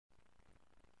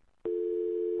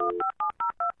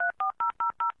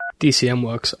DCM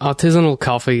works. Artisanal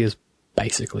coffee is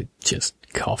basically just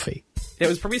coffee. There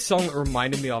was probably a song that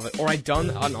reminded me of it, or I'd done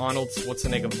an Arnold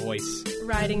Schwarzenegger voice.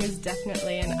 Writing is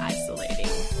definitely an isolating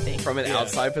thing. From an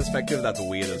outside perspective, that's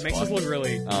weird as It makes fuck. us look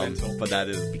really mental. But that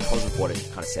is because of what it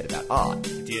kind of said about art.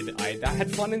 I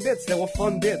had fun in bits. There were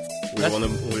fun bits.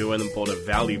 We went and bought a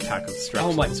value pack of Strepsils.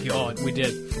 Oh my god, we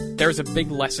did. There's a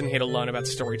big lesson here to learn about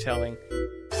storytelling.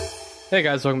 Hey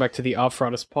guys, welcome back to the Art for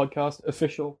Artists podcast,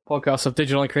 official podcast of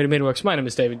Digital and Creative Media Works. My name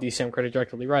is David, DCM Creative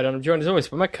Director Lee Wright, and I'm joined as always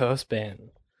by my co-host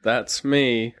Ben. That's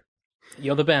me.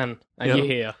 You're the Ben, and Yep. you're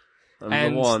here.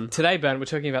 I'm the one. Today, Ben, we're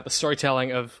talking about the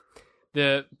storytelling of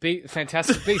the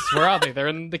Fantastic Beasts. Where are they? They're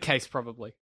in the case,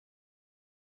 probably.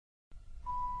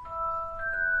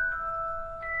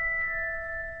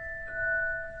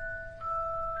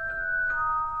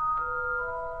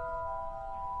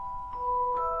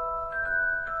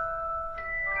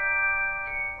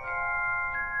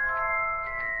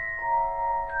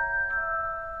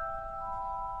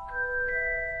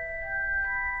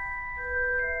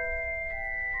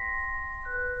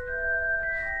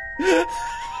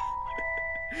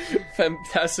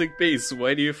 Fantastic Beasts.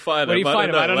 Where do you find Where do them? you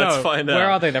find them? I don't know. Let's find out. Where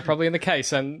are they? They're probably in the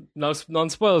case, and no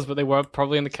non-spoilers, but they were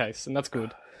probably in the case, and that's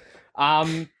good.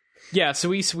 Yeah. So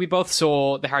we both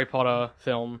saw the Harry Potter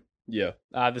film Yeah.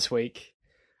 this week.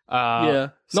 Not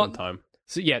not sometime.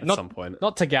 so yeah, At not some point.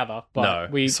 not together, but No,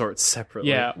 we saw it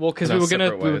separately. yeah. Well, because In we our were gonna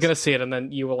separate ways. see it, and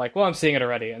then you were like, "Well, I'm seeing it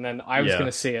already," and then I was Yeah.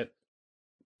 gonna see it.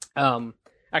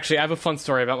 Actually, I have a fun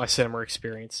story about my cinema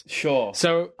experience. Sure.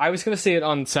 So I was gonna see it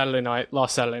on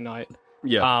last Saturday night.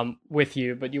 Yeah. With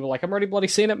you, but you were like, I'm already bloody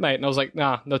seen it, mate. And I was like,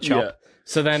 nah, no chop. Yeah.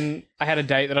 So then I had a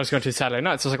date that I was going to Saturday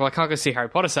night. So I was like, well, I can't go see Harry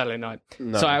Potter Saturday night.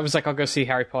 No. So I was like, I'll go see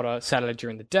Harry Potter Saturday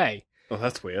during the day. Oh,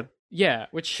 that's weird. Yeah,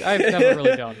 which I've never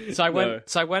really done. So I went. No.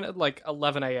 So I went at like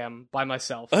 11 a.m. by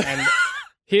myself. And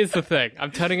here's the thing: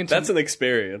 I'm turning into. That's an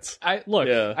experience. I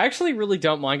actually really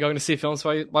don't mind going to see films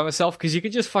by myself because you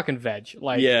could just fucking veg.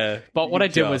 Like, Yeah. But what you I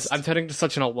did was, just- I'm turning into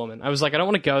such an old woman. I was like, I don't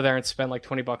want to go there and spend like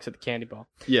 $20 at the candy bar.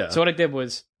 Yeah. So what I did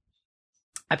was,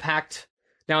 I packed.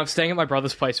 Now I'm staying at my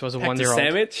brother's place who has a Packed a 1-year-old.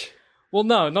 sandwich? Well,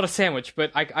 no, not a sandwich,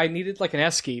 but I needed like an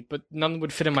esky, but none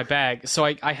would fit in my bag. So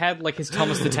I had like his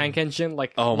Thomas the Tank Engine,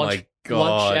 like Oh my lunch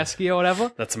God. esky or whatever.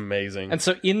 That's amazing. And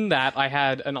so in that I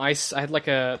had like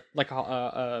a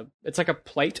it's like a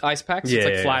plate ice pack, so it's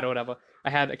like Yeah. flat or whatever. I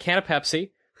had a can of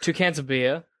Pepsi, 2 cans of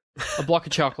beer, a block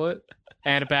of chocolate,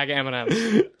 and a bag of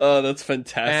M&Ms. Oh, that's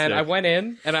fantastic. And I went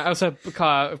in, and I also had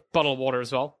a bottle of water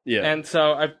as well. Yeah. And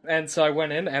so I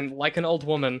went in, and like an old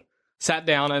woman, sat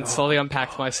down and slowly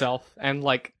unpacked myself, and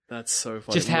like That's so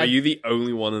funny. Just Were had- you the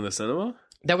only one in the cinema?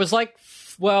 there was like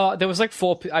there was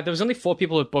only 4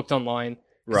 people who booked online.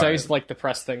 Because I Right. used like the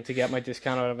press thing to get my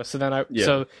discount or whatever. So then Yeah.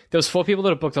 so there was 4 people that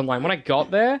had booked online. When I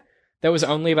got there was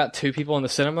only about 2 people in the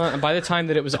cinema, and by the time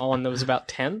that it was on, there was about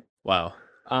 10. Wow.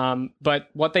 But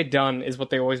what they'd done is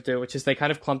what they always do, which is they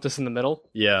kind of clumped us in the middle.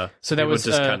 Yeah. So there People was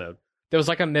just kind of. there was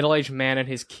like a middle-aged man and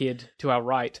his kid to our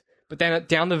right. But then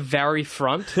down the very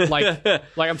front, like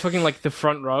I'm talking like the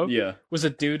front row, Yeah. was a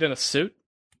dude in a suit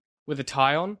with a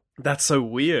tie on. That's so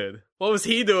weird. What was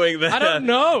he doing there? I don't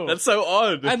know. That's so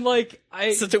odd. And like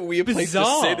Such a weird place to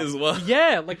bizarre. sit as well.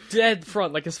 Yeah, like dead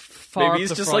front, like as far Maybe up he's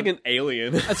the just front. like an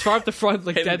alien. as far up the front,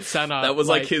 like And dead center. That was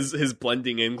like his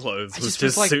blending in clothes. Was just was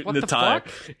just like, suit what and the a tie,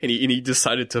 fuck? and he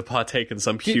decided to partake in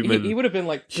some He human. would have been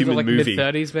like human like movie.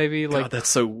 mid-30s maybe, like God, that's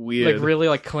so weird. like really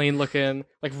like clean looking,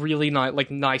 like really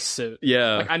nice suit.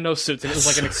 Yeah. Like I know suits, and it was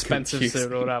like an That's so expensive confusing.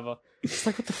 suit or whatever. It's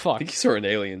like what the fuck? I think you saw an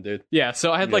alien, dude. Yeah,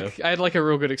 so I had like a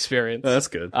real good experience. Oh, that's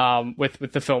good.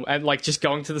 With the film, and like just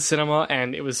going to the cinema,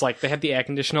 and it was like they had the air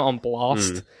conditioner on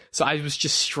blast, so I was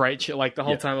just straight like the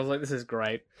whole Yeah. time. I was like, this is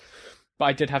great, but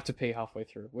I did have to pee halfway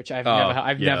through, which I've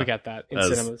yeah. never get that in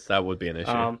cinemas. That would be an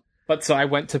issue. But so I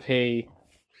went to pee.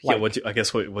 yeah, Like, what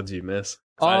did you miss?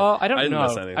 'Cause I don't didn't know.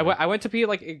 miss anything. I went to pee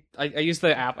like I used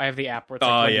the app. I have the app where it's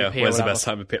like Oh when you yeah, pee or when's the whatever. best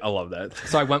time to pee? I love that.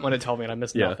 So I went when it told me, and I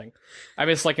missed Yeah. nothing. I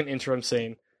missed like an interim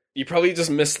scene. You probably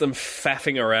just missed them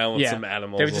faffing around with Yeah. some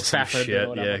animals. They were or just some faffing a bit shit. or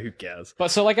whatever. Yeah, who cares?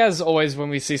 But so like as always, when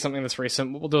we see something that's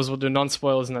recent, what we'll do is we'll do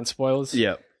non-spoilers and then spoilers.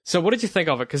 Yeah, So what did you think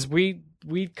of it? Because we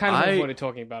kind of I- avoided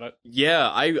talking about it. yeah.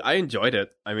 I enjoyed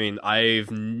it. I mean,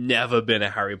 I've never been a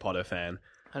Harry Potter fan.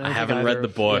 don't I think haven't either read the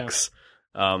have- books.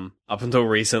 Up until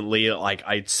recently, like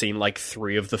I'd seen like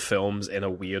 3 of the films in a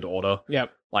weird order. Yeah.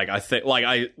 Yep. Like I think,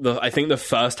 I think the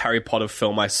first Harry Potter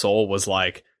film I saw was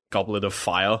like Goblet of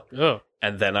Fire, Ugh.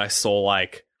 and then I saw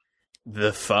like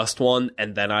the first one,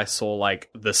 and then I saw like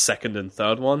the second and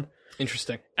third one,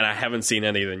 Interesting. and I haven't seen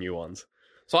any of the new ones.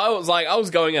 So I was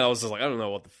going and I was just like, I don't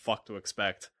know what the fuck to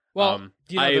expect. Well,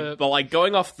 you know but like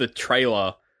going off the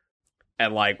trailer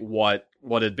and like what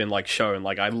had been like shown,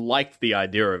 like I liked the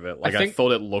idea of it. Like I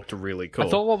thought it looked really cool. I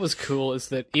thought what was cool is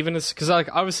that even as because like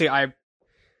obviously I'm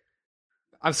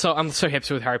so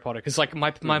hipster with Harry Potter because like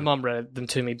my mum read them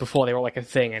to me before they were like a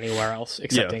thing anywhere else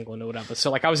except England or whatever.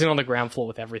 So like I was in on the ground floor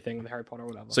with everything with Harry Potter or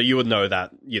whatever. So you would know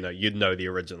that, you'd know the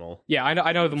original. Yeah,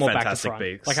 I know them all back to Fantastic front.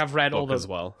 Beasts Like I've read all book the as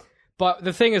well. But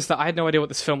the thing is that I had no idea what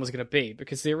this film was going to be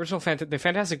because the original the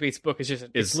Fantastic Beasts book is just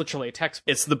it's literally a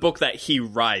textbook. It's the book that he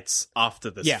writes after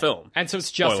this film, and so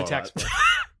it's just Spoiler a textbook.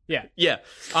 Yeah. Yeah.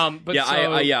 But yeah,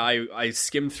 so, I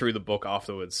skimmed through the book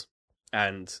afterwards,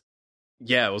 and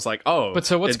yeah, it was like, oh, but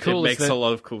so what's cool it is makes that, a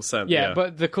lot of cool sense. Yeah,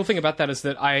 but the cool thing about that is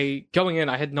that going in,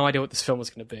 I had no idea what this film was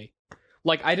going to be.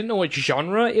 Like, I didn't know what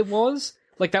genre it was.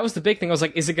 Like, that was the big thing. I was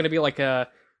like, is it going to be like a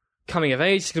coming of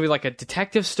age? Is it going to be like a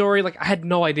detective story? Like, I had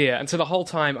no idea. And so the whole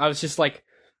time, I was just like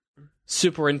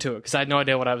super into it because I had no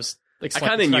idea what I was like. I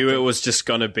kind of knew it was just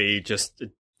going to be just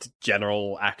a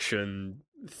general action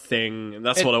thing, and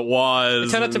that's what it was.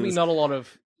 It turned out to be not a lot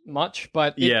of much,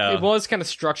 but it was kind of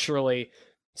structurally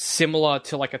similar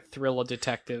to like a thriller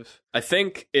detective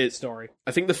story.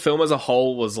 I think the film as a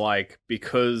whole was like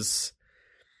because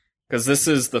this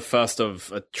is the first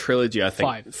of a trilogy. I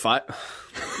think five.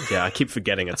 Yeah, I keep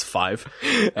forgetting it's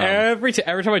 5. Every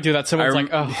time I do that, someone's like,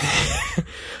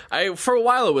 "Oh." For a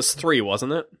while it was 3,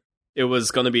 wasn't it? It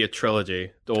was going to be a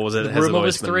trilogy, or was it? The rumor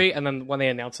was 3, and then when they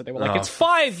announced it, they were like, "It's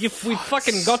 5. We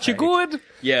fucking got you good."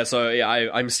 Yeah, so yeah,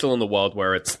 I'm still in the world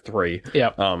where it's 3.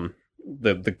 Yeah.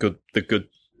 The good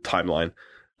timeline.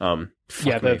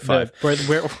 The 5.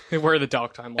 We're the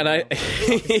dark timeline.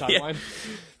 And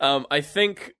timeline. I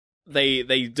think they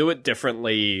do it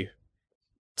differently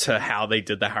to how they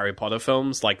did the Harry Potter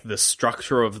films. Like the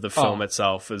structure of the film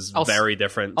itself is very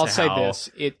different. I'll say this: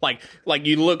 like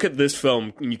you look at this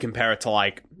film and you compare it to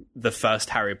like the first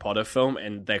Harry Potter film,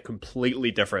 and they're completely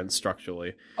different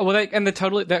structurally. Oh, well, they're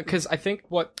totally because I think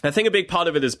a big part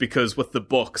of it is because with the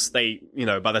books, they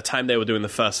by the time they were doing the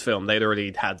first film, they'd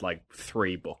already had like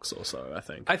 3 books or so. I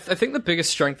think. I think the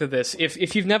biggest strength of this,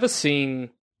 if you've never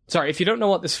seen, if you don't know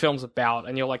what this film's about,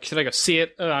 and you're like, should I go see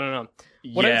it? I don't know.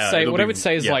 What I would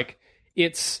say is like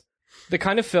it's the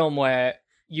kind of film where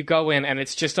you go in and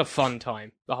it's just a fun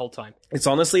time the whole time. It's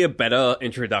honestly a better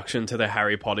introduction to the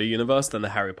Harry Potter universe than the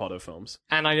Harry Potter films.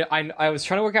 And I was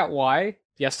trying to work out why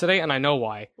yesterday, and I know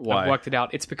why. I've worked it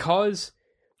out. It's because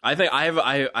I think I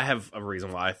have a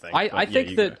reason why I think. I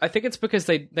think it's because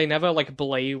they never like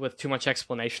belay you with too much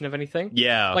explanation of anything.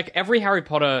 Yeah. Like every Harry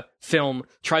Potter film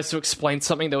tries to explain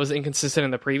something that was inconsistent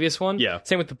in the previous one. Yeah.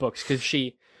 Same with the books because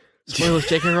spoilers,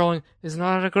 J.K. Rowling is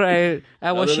not a great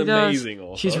at what she does.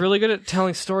 She's really good at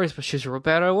telling stories, but she's real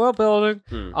bad at world building.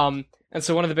 And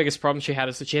so one of the biggest problems she had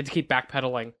is that she had to keep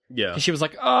backpedaling. Yeah. She was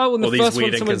like, oh, when the first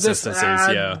one, someone's this,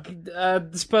 yeah.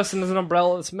 This person is an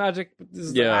umbrella, it's magic.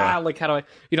 Like how do I,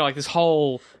 like this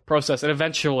whole process. And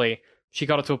eventually she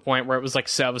got it to a point where it was like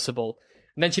serviceable.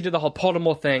 And then she did the whole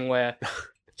Pottermore thing where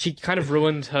she kind of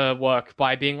ruined her work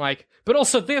by being like, but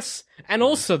also this, and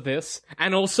also this,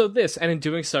 and also this. And in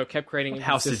doing so, kept creating What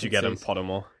house did you get in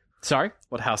Pottermore? Sorry?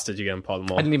 What house did you get in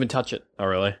Pottermore? I didn't even touch it. Oh,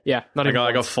 really? Yeah,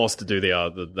 I got forced to do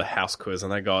the house quiz,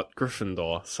 and I got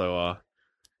Gryffindor. So,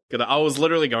 I was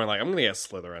literally going like, I'm gonna get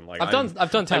Slytherin. Like, I've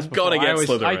done tests. I've gotta get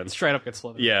Slytherin. I straight up get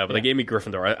Slytherin. Yeah, but they gave me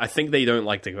Gryffindor. I think they don't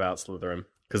like to give out Slytherin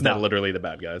because they're literally the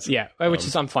bad guys. Yeah, which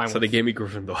is I'm fine with. So they gave me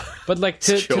Gryffindor. But like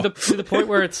to the point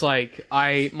where it's like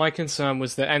my concern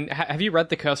was that. And have you read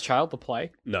The Cursed Child, the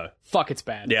play? No. Fuck, it's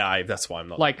bad. Yeah, that's why I'm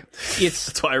not. Like it's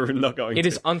that's why I'm not going. It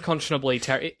is unconscionably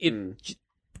terrible.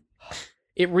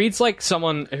 It reads like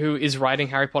someone who is writing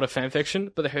Harry Potter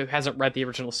fanfiction, but who hasn't read the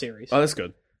original series. Oh, that's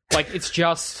good. Like it's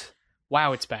just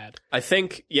wow, it's bad. I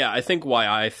think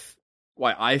why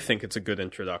I think it's a good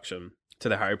introduction to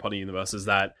the Harry Potter universe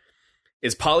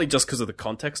is partly just because of the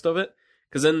context of it.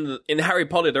 Because in Harry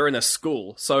Potter, they're in a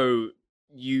school, so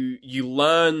you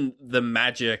learn the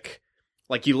magic,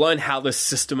 like you learn how the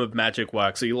system of magic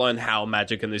works. So you learn how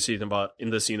magic in this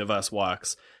universe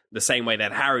works the same way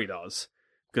that Harry does.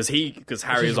 Because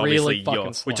Harry is obviously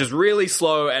really which is really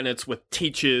slow, and it's with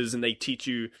teachers, and they teach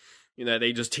you,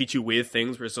 they just teach you weird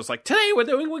things. Where it's just like, today we're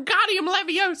doing Wingardium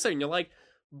Leviosa, and you're like,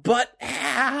 but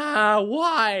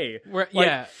why?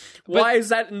 Why is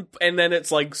that? And then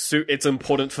it's like it's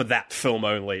important for that film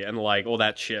only, and like all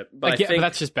that shit. But I think but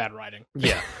that's just bad writing.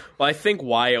 Yeah, well, I think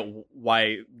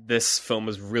why this film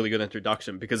is really good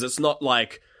introduction, because it's not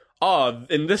like, oh,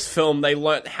 in this film, they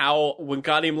learnt how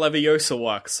Wingardium Leviosa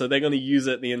works, so they're going to use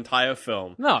it the entire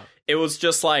film. No. It was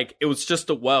just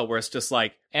a world where it's just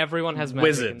like, everyone has magic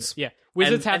wizards. Yeah.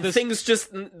 Wizards and have this things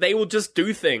they will just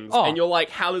do things, Oh. and you're like,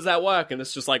 how does that work? And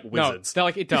it's just like wizards. No, they're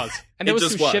like, it does. And there It was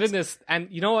just some shit works. in this, and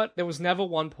you know what? There was never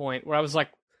one point where I was like,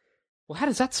 well, how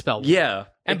does that spell? Yeah,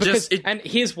 And it because, just and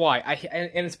here's why.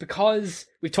 And it's because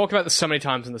we've talked about this so many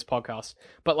times in this podcast,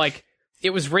 but like, it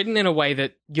was written in a way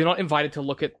that you're not invited to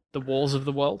look at the walls of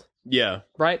the world, yeah.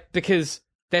 right? Because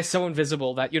they're so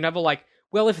invisible that you're never like,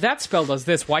 well, if that spell does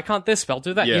this, why can't this spell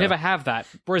do that? Yeah. You never have that.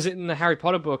 Whereas in the Harry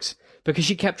Potter books, because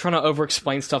she kept trying to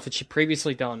over-explain stuff that she'd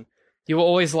previously done, you were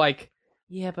always like,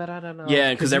 yeah, but I don't know.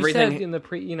 Yeah, 'cause you everything- said in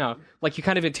the like you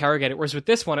kind of interrogate it. Whereas with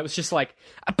this one, it was just like,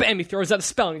 bam, he throws out a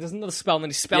spell, and he does another spell, and then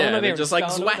he's spelling Yeah, over they're there, just and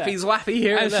like spelling over there. zwappy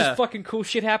here And and it's there. just fucking cool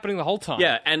shit happening the whole time.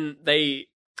 Yeah, and they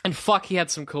And fuck, he had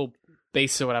some cool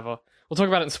beasts or whatever. We'll talk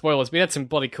about it in spoilers, but he had some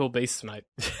bloody cool beasts, mate.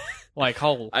 Like,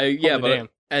 holy damn.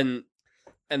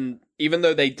 and even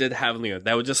though they did have,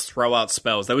 they would just throw out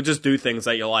spells. They would just do things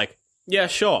that you're like, yeah,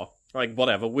 sure, like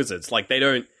whatever, wizards. Like they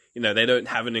don't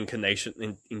have an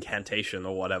incantation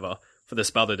or whatever for the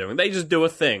spell they're doing. They just do a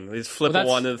thing. They just flip Well, a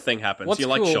wand and the thing happens. what's You're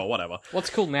like, cool- sure, whatever. What's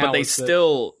cool now But they is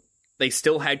that-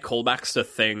 still had callbacks to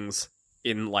things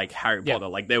in like Harry Yeah. Potter.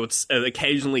 Like they would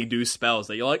occasionally do spells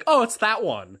that you're like, oh, it's that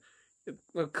one.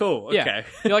 Well, cool. Yeah. Okay.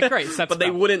 You're like, great, it's that But they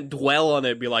spell. wouldn't dwell on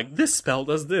it. Be like, this spell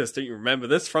does this. Don't you remember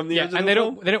this from the Yeah, original and they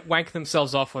film? don't wank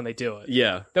themselves off when they do it.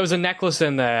 Yeah. There was a necklace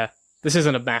in there. This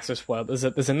isn't a massive spoiler.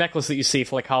 There's a necklace that you see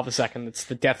for like half a second. It's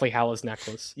the Deathly Hallows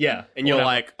necklace. Yeah. And you're Whatever.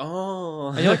 like, oh.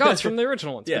 And you're like, oh, it's from the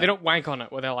original ones. Yeah. But they don't wank on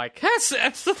it where they're like,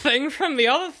 it's the thing from the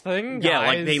other thing, Yeah,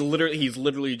 like guys." he's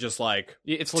literally just like,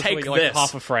 It's literally take like this.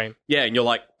 half a frame. yeah, and you're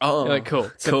like, oh. You're like, cool.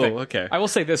 Good Cool, thing. okay. I will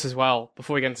say this as well,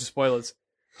 before we get into spoilers.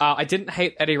 I didn't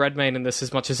hate Eddie Redmayne in this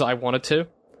as much as I wanted to.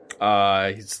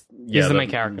 He's the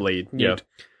main character. Lead. Newt.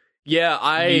 Yeah.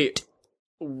 I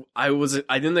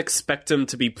didn't expect him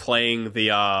to be playing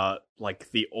the like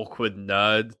the awkward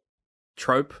nerd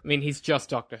trope. I mean, he's just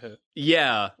Doctor Who.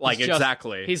 Yeah, like He's just-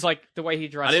 exactly. He's like, the way he I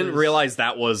dresses. didn't realize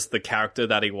that was the character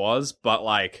that he was, but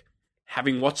like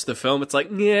having watched the film, it's like,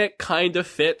 yeah, it kind of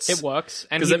fits. It works.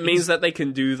 And Because it means that they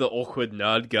can do the awkward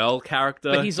nerd girl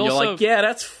character. But he's You're also- like, yeah,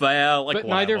 that's fair. Like, but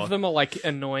neither whatever. of them are like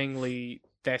annoyingly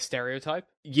their stereotype.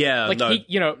 Yeah, Like no.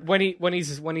 he, when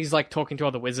he's like talking to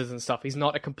other wizards and stuff, he's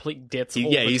not a complete ditz. all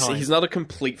yeah, the time. he's not a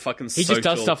complete fucking. He just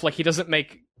does stuff like he doesn't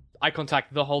make eye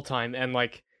contact the whole time, and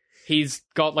like he's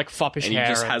got like foppish and he hair.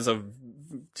 just and has a.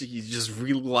 He just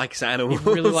really likes animals. he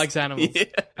really likes animals. Yeah.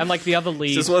 And like the other lead,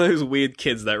 He's just one of those weird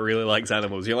kids that really likes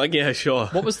animals. You're like, yeah, sure.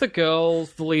 what was the girl,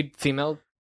 the lead female?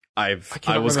 I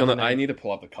cannot remember her I name. need to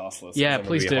pull up the cast list. Yeah, I'm gonna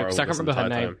please be do, horrible 'cause I can't this remember her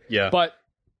entire name. time. Yeah, But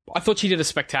I thought she did a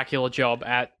spectacular job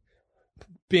at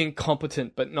being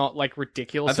competent, but not like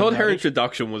ridiculous. I thought and her nerdy.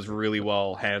 introduction was really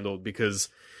well handled because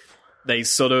they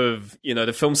sort of,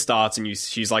 the film starts and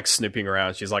she's like snooping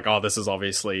around. She's like, oh, this is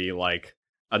obviously like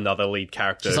another lead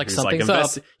character. She's like, who's "Something's up."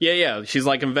 Yeah. She's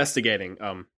like investigating.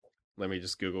 Let me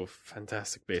just Google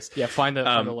Fantastic Beasts. Yeah, find it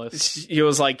on the list. He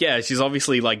was like, yeah, she's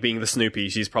obviously like being the Snoopy.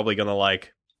 She's probably gonna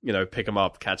like, pick him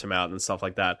up, catch him out, and stuff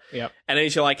like that. Yep. And then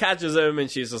she like catches him, and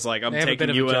she's just like, I'm They have a bit taking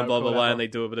of you a in, joke blah or blah blah, whatever. and they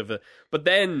do a bit of a. But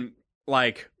then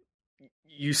like,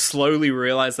 you slowly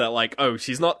realize that like, oh,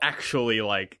 she's not actually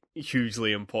like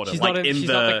hugely important. She's like not. in She's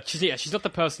the not like, she's not the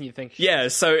person you think. yeah,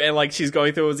 so, and like, she's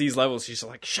going through all these levels, she's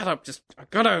like, shut up, she's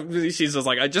just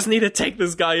like, I just need to take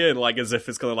this guy in, like, as if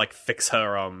it's gonna, like, fix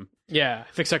her, Yeah,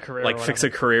 fix her career. like, or fix her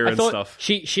whatever. career I and thought stuff.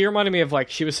 She reminded me of like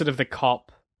she was sort of the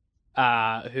cop,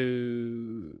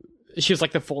 who she was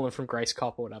like the Fallen from Grace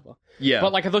cop or whatever. Yeah.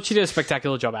 But like I thought she did a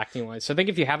spectacular job acting wise. So I think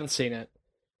if you haven't seen it,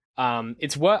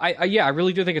 it's worth. I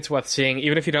really do think it's worth seeing,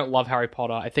 even if you don't love Harry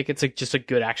Potter. I think it's just a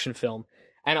good action film,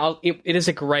 and it is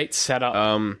a great setup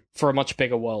for a much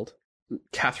bigger world.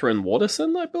 Catherine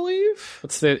Waterston, I believe?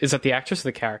 Is that the actress or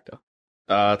the character?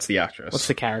 It's the actress. What's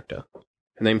the character?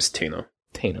 Her name's Tina.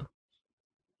 Tina.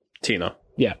 Tina.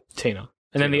 Yeah, Tina.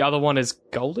 And then the other one is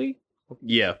Goldie.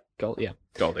 Yeah, Yeah.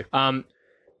 Goldie.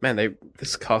 Man,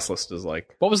 this cast list is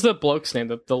like, What was the bloke's name?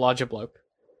 The larger bloke,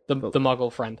 the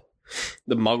Muggle friend.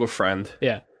 the Muggle friend.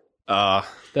 Yeah, The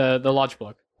the large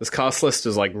bloke. this cast list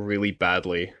is like really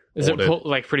badly Is ordered. it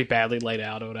like pretty badly laid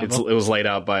out or whatever? It's laid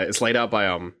out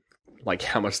by like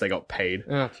how much they got paid.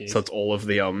 Oh, jeez. So it's all of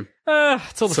the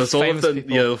it's all the so it's all of famous the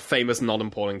people. famous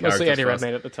non-important characters. Mostly Eddie for us.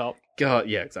 Redmayne at the top. God,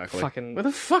 yeah, exactly. Fucking- Where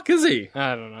the fuck is he?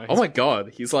 I don't know. Oh my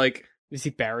god, he's like, Is he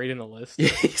buried in the list?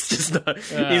 he's just not,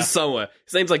 he's somewhere.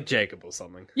 His name's like Jacob or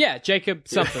something. Yeah, Jacob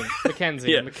something.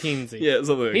 Mackenzie. Yeah. McKenzie. Yeah,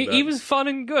 something like that. He was fun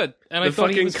and good. And I the thought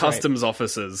he fucking was great. customs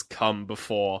officers come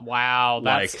before Wow,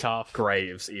 that's like tough.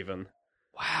 graves even.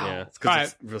 Wow. Yeah, it's Alright,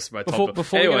 because it's just my Before top.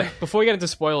 before Anyway, we get into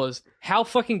spoilers, how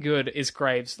fucking good is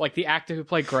Graves? Like the actor who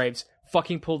played Graves,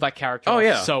 fucking pulled that character Oh off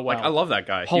yeah, so well. Like, I love that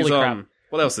guy. Holy He's, crap.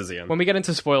 What else is he in? When we get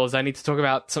into spoilers, I need to talk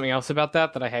about something else about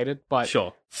that I hated, but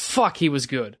Sure. fuck, he was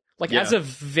good. Like, Yeah. as a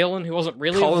villain who wasn't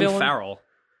really a Colin villain. Farrell.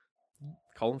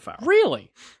 Colin Farrell.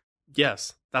 Really?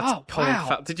 Yes, that's Oh, Colin wow.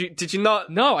 Farrell. Did you not?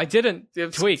 No, I didn't.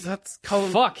 Tweak. That's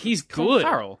Colin. Fuck, he's Colin good.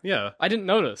 Farrell. Yeah, I didn't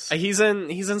notice. he's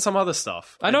in some other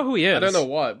stuff. I know who he is. I don't know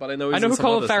what, but I know. He's I know in who some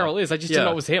Colin other Farrell stuff. is. I just Yeah. didn't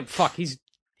know it was him. Fuck,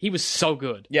 he was so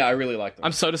good. Yeah, I really liked him.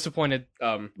 I'm so disappointed.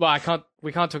 Well,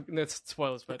 we can't talk. That's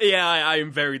spoilers, but. Yeah, I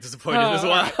am very disappointed as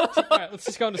well. Alright, let's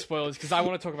just go into spoilers because I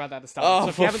want to talk about that to start. Oh, so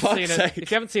if you for haven't seen fuck's it, sake.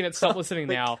 if you haven't seen it, stop listening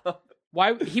now.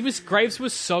 Why Graves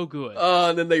was so good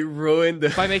Oh, and then they ruined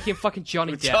it. by making him fucking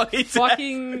Johnny Depp. Johnny Depp.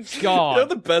 Fucking You god. know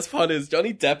the best part is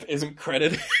Johnny Depp isn't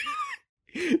credited.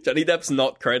 Johnny Depp's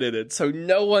not credited, so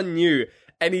no one knew.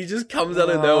 And he just comes out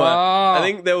of nowhere. I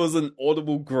think there was an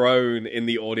audible groan in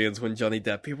the audience when Johnny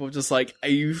Depp. People were just like, "Are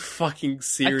you fucking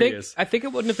serious?" I think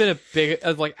it wouldn't have been as big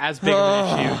of an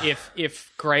issue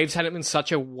if Graves hadn't been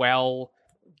such a well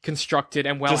constructed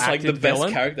and well just like acted the best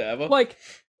villain. character ever. Like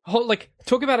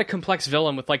talk about a complex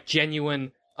villain with like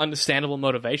genuine, understandable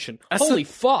motivation. That's Holy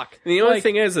fuck! the only Like,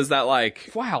 thing is that like,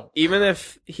 wow. even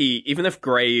if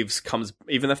Graves comes,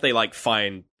 even if they like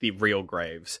find the real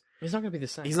Graves, He's not going to be the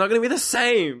same. he's not going to be the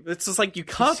same. It's just like you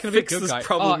can't He's gonna be a fix good this guy.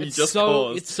 problem you It's just so,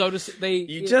 caused. It's so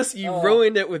You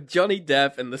ruined it with Johnny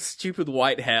Depp and the stupid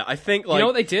white hair. I think like you know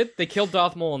what they did? They killed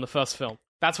Darth Maul in the first film.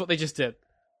 That's what they just did.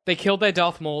 They killed their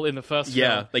Darth Maul in the first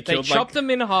Yeah, film. they killed, chopped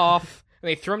him in half and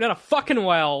they threw him down a fucking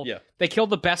well. Yeah. They killed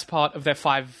the best part of their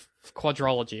 5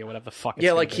 quadrology or whatever the fuck. It's yeah,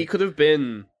 gonna like be. he could have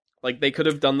been like they could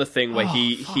have done the thing where Oh,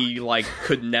 he like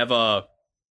could never,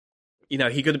 he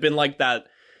could have been like that.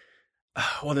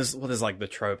 What is like the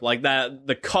trope, like that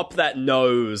the cop that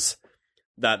knows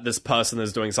that this person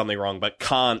is doing something wrong but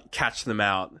can't catch them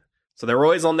out, so they're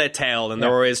always on their tail and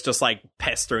they're always just like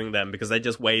pestering them because they're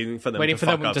just waiting for them to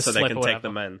fuck up so they can take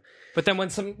them in. But then when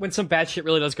some bad shit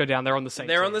really does go down, they're on the same.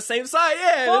 They're team. on the same side,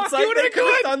 yeah. Fuck, It's you like would've they been could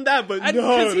have good. done that, but And no,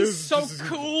 'cause he's this so is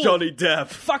cool. Johnny Depp.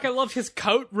 Fuck, I loved his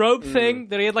coat robe thing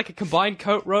that he had like a combined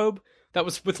coat robe that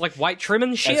was with like white trim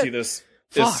and shit. Actually, this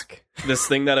Fuck. this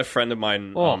thing that a friend of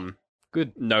mine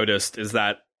Good. noticed is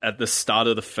that at the start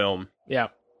of the film, Yeah.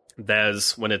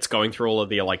 there's when it's going through all of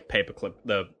the like paperclip,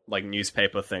 the like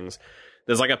newspaper things.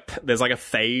 There's like a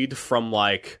fade from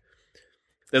like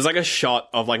there's like a shot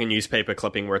of like a newspaper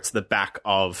clipping where it's the back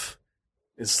of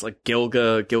it's like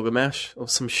Gilgamesh or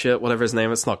some shit, whatever his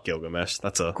name. It's not Gilgamesh.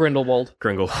 That's a Grindelwald.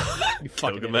 Gringle. Fucking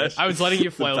Gilgamesh. idiot. I was letting you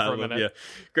flail for a minute. Yeah,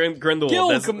 Grindelwald.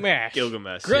 there's- Gilgamesh.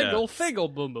 Gilgamesh. Grindel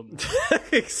Figgle Boom Boom.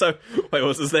 Yeah. So wait,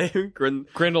 what's his name?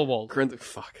 Grindelwald.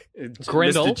 Fuck.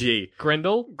 Grindel. Mr. G.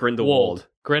 Grindel. Grindelwald.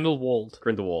 Grindelwald.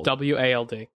 Grindelwald.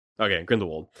 WALD. Okay,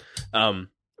 Grindelwald.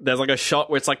 There's like a shot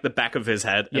where it's like the back of his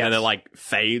head, and Yes. then it like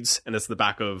fades, and it's the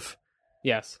back of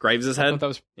Yes. Graves' I head, thought that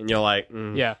was and you're like,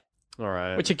 yeah. all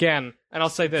right. Which again, and I'll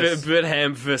say this. bit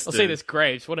ham-fisted. I'll say this,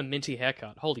 Graves. What a minty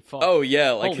haircut. Holy fuck. Oh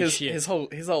yeah, like Holy shit. his whole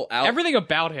out. Everything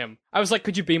about him. I was like,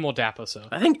 could you be more dapper, sir?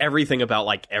 I think everything about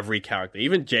like every character,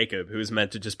 even Jacob, who was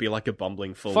meant to just be like a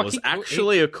bumbling fool, Fuck, was he-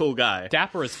 actually a cool guy.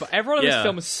 Dapper as fuck. Everyone in this Yeah.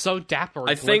 film is so dapper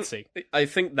and glitzy. I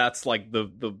think that's like the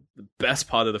best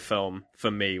part of the film for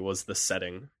me was the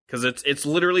setting, because it's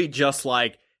literally just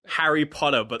like Harry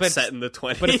Potter but But set it's- in the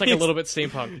 20s. But it's like a little bit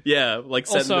steampunk. yeah, like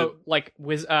set in Also, like,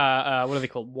 what are they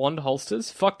called? Wand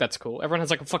holsters? Fuck, that's cool. Everyone has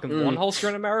like a fucking wand holster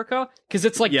in America because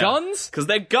it's like Yeah. guns. because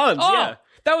they're guns. Oh, Yeah,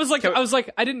 that was like, I was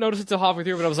like, I didn't notice it till halfway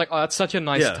through, but I was like, oh, that's such a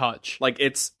nice Yeah. touch. like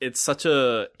it's such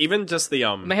a even just the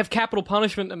And they have capital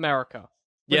punishment in America.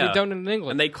 When Yeah. they don't in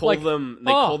England. and they call like,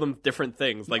 call them different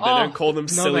things. Like they Oh, don't call them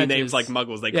silly no-mages. names like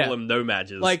muggles. They Yeah. call them no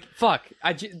mages. like, fuck.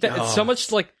 It's so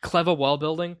much like clever world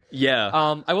building. yeah,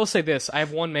 I will say this. I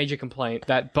have one major complaint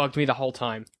that bugged me the whole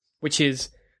time, which is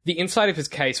the inside of his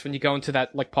case when you go into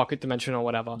that like pocket dimension or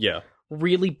whatever. yeah.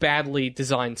 Really badly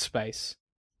designed space.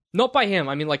 Not by him.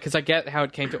 I mean, like, because I get how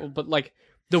it came to, but like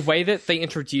the way that they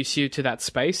introduce you to that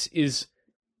space is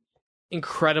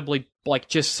incredibly, like,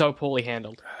 just so poorly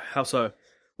handled. How so?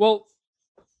 Well,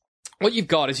 what you've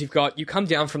got is you come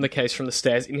down from the case from the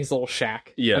stairs in his little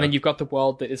shack, Yeah. and then you've got the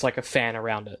world that is like a fan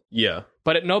around it. Yeah,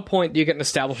 But at no point do you get an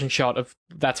establishing shot of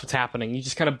that's what's happening. You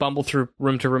just kind of bumble through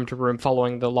room to room to room,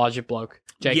 following the larger bloke,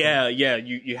 Jacob. yeah.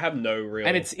 You have no real.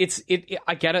 And it's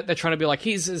I get it. They're trying to be like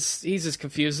he's as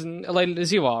confused and elated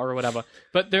as you are or whatever.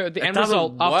 But the end doesn't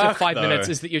result after work, 5 though. minutes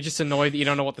is that you're just annoyed that you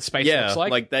don't know what the space yeah, looks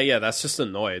like. that's just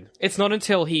annoyed. It's not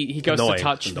until he goes Annoyed, to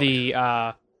touch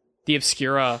the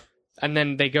Obscura, and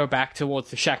then they go back towards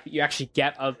the shack that you actually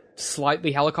get a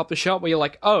slightly helicopter shot where you're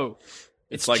like, oh,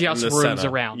 it's like just in the rooms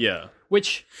center. around. Yeah,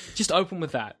 Which just open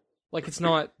with that. Like, it's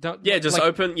not... Don't, Yeah, just like,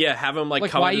 open... Yeah, have him, like,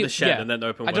 come why into you- the shed yeah. and then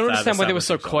open I with don't that. understand why they were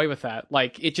so establish coy himself. with that.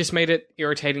 Like, it just made it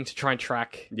irritating to try and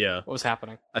track Yeah. what was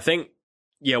happening. I think,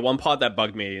 yeah, one part that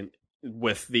bugged me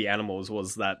with the animals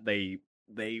was that they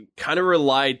kind of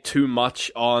relied too much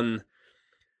on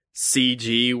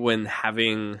CG when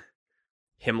having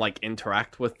him like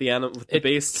interact with the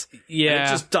beasts. Yeah. And it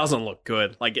just doesn't look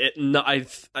good. Like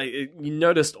you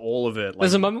noticed all of it. Like,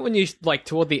 There's a moment when you, like,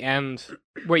 toward the end,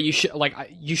 where you should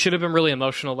have been really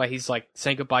emotional, where he's, like,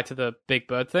 saying goodbye to the big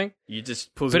bird thing. you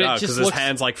just pulls But it it out just because his looks-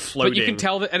 hand's like floating. But you can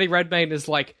tell that Eddie Redmayne is,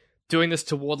 like, doing this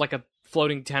toward, like, a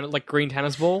floating green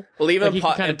tennis ball. Well, even Like, you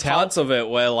can kinda tell. parts of it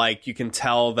where like you can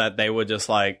tell that they were just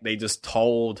like they just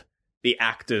told the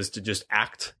actors to just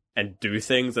act and do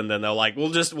things, and then they're like,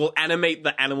 we'll animate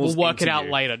the animals. We'll work it into out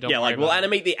you." later. Don't Yeah, worry like we'll about it.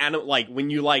 animate the animal. Like when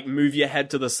you like move your head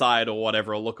to the side or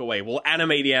whatever, or look away, we'll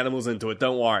animate the animals into it.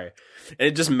 Don't worry. And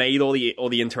it just made all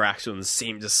the interactions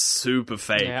seem just super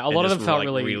fake. Yeah, a and lot of just them felt like,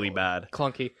 really- really bad.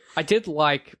 Clunky. I did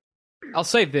like... I'll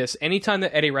say this. Anytime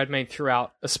that Eddie Redmayne threw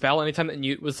out a spell, anytime that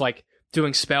Newt was, like,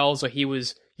 doing spells or he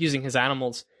was using his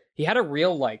animals, he had a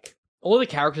real, like... All of the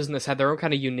characters in this had their own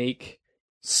kind of unique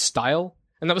style.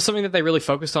 And that was something that they really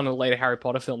focused on in the later Harry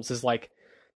Potter films, is, like,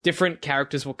 different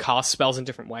characters will cast spells in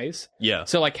different ways. Yeah,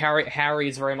 So, like, Harry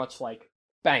is very much, like,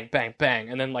 bang, bang, bang.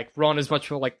 And then, like, Ron is much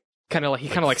more, like, kind of like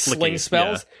flicky, slings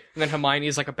spells. And then Hermione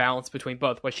is, like, a balance between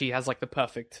both, where she has, like, the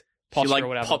perfect she posture like or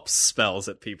whatever. pops spells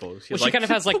at people. She's Well, she like, kind of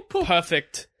has, like,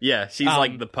 perfect... yeah, she's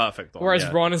like the perfect one. Whereas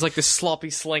yeah. Ron is like this sloppy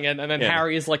slinger, and then Yeah.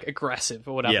 Harry is like aggressive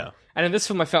or whatever. Yeah. And in this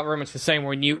film, I felt very much the same,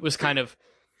 where Newt was kind of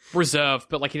reserved,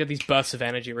 but like he had these bursts of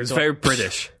energy. Where It's he's very like,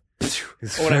 British.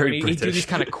 It's or whatever. very And he'd do British. these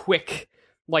kind of quick,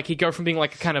 like he'd go from being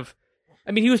like a kind of.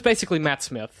 I mean, he was basically Matt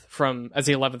Smith from as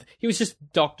the 11th. He was just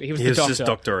Doctor. He was He the was Doctor. just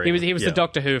doctoring. He was Yeah. the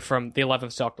Doctor Who from the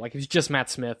 11th Doctor. Like he was just Matt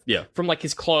Smith. Yeah. From like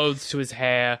his clothes to his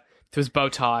hair to his bow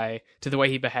tie to the way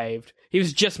he behaved. He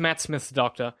was just Matt Smith's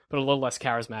Doctor, but a little less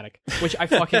charismatic, which I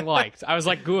fucking liked. I was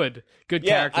like, good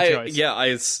character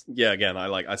choice.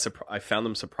 I found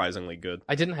them surprisingly good.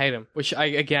 I didn't hate him, which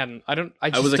I just I don't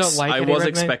like. I Eddie was Redmayne.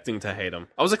 expecting to hate him.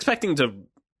 I was expecting to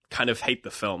kind of hate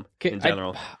the film in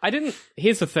general. I didn't.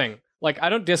 Here's the thing: like, I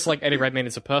don't dislike Eddie Redmayne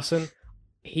as a person.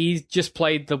 He just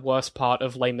played the worst part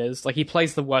of Les Mis. Like, he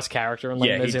plays the worst character in Les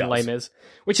Yeah, he Mis in does. Les Mis,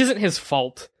 which isn't his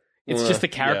fault. It's just the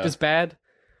character's bad.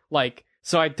 Like,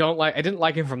 so I didn't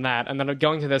like him from that. And then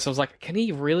going to this, I was like, can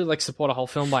he really like support a whole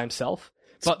film by himself?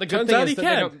 But the good Turns thing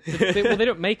out is he that they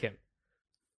don't make him.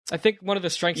 I think one of the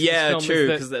strengths of Yeah, this film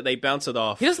true, is that because they bounce it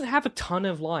off. he doesn't have a ton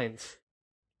of lines.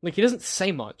 Like, he doesn't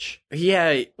say much.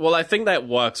 Yeah, well, I think that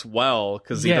works well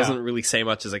because he Yeah. doesn't really say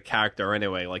much as a character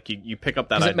anyway. Like you pick up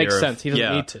that Because idea. it makes of- sense. He doesn't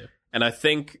yeah. need to. And I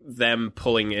think them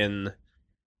pulling in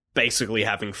basically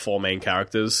having 4 main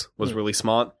characters was really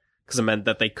smart because it meant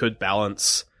that they could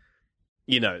balance.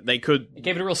 You know, they could. It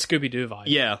gave it a real Scooby-Doo vibe.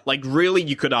 Yeah, like really,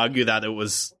 you could argue that it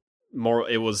was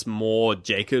more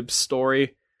Jacob's story.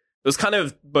 It was kind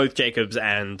of both Jacob's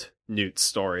and Newt's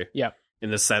story. Yeah.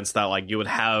 In the sense that like you would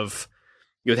have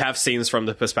scenes from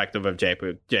the perspective of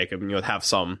Jacob, and you would have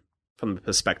some from the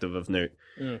perspective of Newt,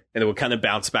 and it would kind of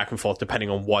bounce back and forth depending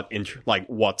on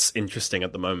what's interesting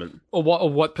at the moment. Or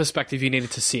what perspective you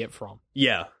needed to see it from.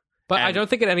 Yeah, But I And- don't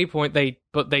think at any point they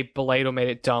belayed or made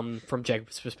it dumb from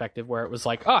Jacob's perspective, where it was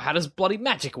like, oh, how does bloody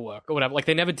magic work or whatever. Like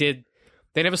they never did.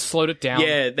 They never slowed it down.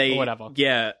 or whatever.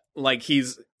 Yeah, like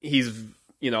he's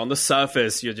on the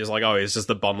surface you're just like, oh, he's just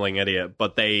a bumbling idiot,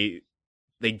 but they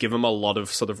give him a lot of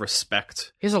sort of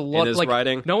respect. He's a lot in his like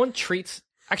writing. no one treats.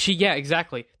 Actually, yeah,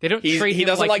 exactly. They don't treat He him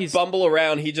doesn't like he's bumble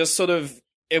around. He just sort of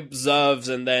observes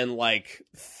and then like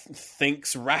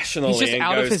thinks rationally. He's just and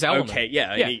out of goes, his element. Okay,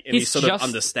 yeah, Yeah, and he he's sort of just-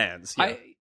 understands. Yeah.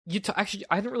 Actually,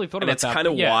 I hadn't really thought and about it's that. kind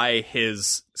of but yeah. why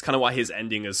his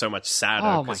ending is so much sadder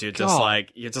Oh because my you're God.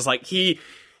 just like he,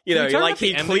 you Can know, we talk like about the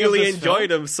he ending of clearly this enjoyed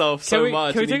film? himself so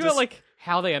much. Can we and he talk about just- like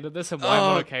how they ended this and why I'm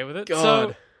not okay with it? God.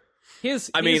 So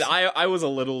here's. I mean, I was a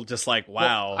little just like,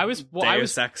 wow. I was-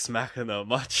 Deus Ex Machina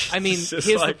much. I mean, It's just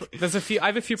here's like there's a few. I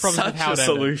have a few problems such with how a it ended.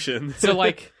 solution. So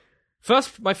like,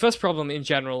 my first problem in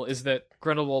general is that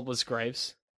Grindelwald was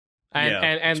Graves,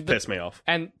 and which pissed me off.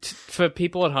 And for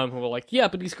people at home who were like, yeah,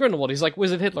 but he's Grindelwald, he's like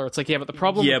Wizard Hitler. It's like, yeah, but the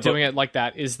problem Yeah, with but- doing it like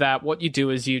that is that what you do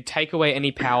is you take away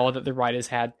any power that the writers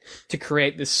had to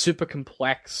create this super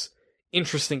complex,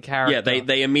 interesting character. Yeah,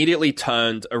 they immediately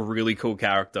turned a really cool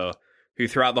character who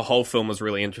throughout the whole film was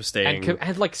really interesting and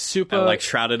had like super and like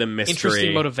shrouded in mystery,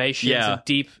 interesting motivations Yeah. and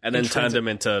deep, and then turned intrinsic- him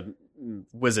into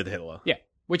Wizard Hitler. yeah,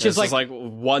 which It's is just like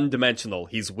one-dimensional.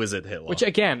 He's Wizard Hitler. Which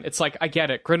again, it's like I get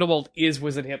it. Grindelwald is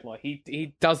Wizard Hitler.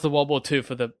 He does the World War II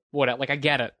for the whatever. Like I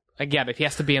get it. He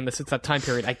has to be in this. It's that time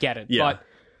period. I get it. Yeah. But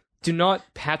do not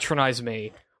patronize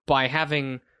me by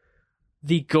having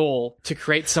the goal to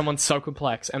create someone so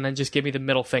complex and then just give me the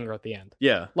middle finger at the end.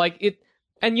 Yeah. Like it,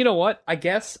 and you know what? I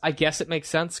guess it makes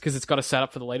sense because it's got a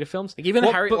setup for the later films. Like even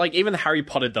Well, even Harry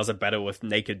Potter does it better with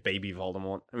naked baby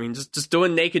Voldemort. I mean, just do a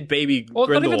naked baby Well,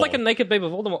 Grindelwald. not even like a naked baby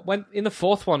of Voldemort. When in the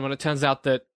fourth one, when it turns out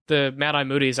that the Mad-Eye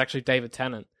Moody is actually David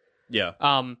Tennant, Yeah.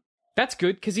 that's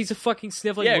good because he's a fucking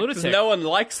sniveling Yeah, because lunatic. no one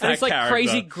likes that and it's like character.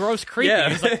 crazy, gross, creepy. Yeah.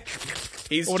 He's like,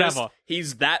 He's whatever.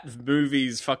 He's that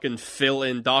movie's fucking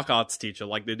fill-in dark arts teacher,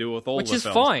 like they do with all Which the is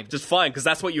films. fine. Just fine, because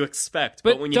that's what you expect.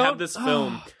 But when you have this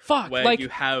film where like, you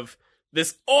have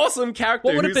this awesome character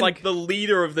What would've who's been- like the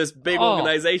leader of this big Oh.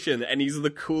 organization, and he's the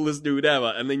coolest dude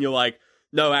ever, and then you're like,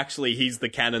 no, actually, he's the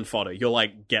cannon fodder. You're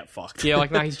like, get fucked. yeah,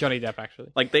 like now he's Johnny Depp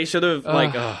actually. Like they should have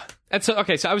And so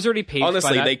okay, so I was already peeved.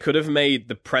 honestly, by that. they could have made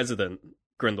the president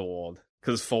Grindelwald.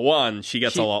 Because for one, she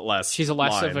gets a lot less. She's a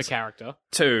less of a lines. character.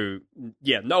 Two,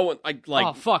 yeah, no one like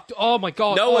Oh fuck! Oh my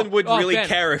god! no one would really Ben.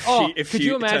 care if Could she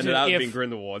you turned imagine it out if, being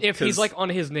Grindelwald. if he's 'cause- like on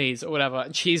his knees or whatever,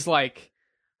 and she's like,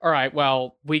 "All right,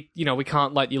 well, we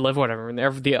can't let you live, or whatever." And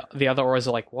the other Auras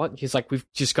are like, "What?" And he's like, "We've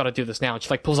just got to do this now." And she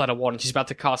like pulls out a wand, and she's about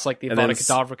to cast like the And then Avada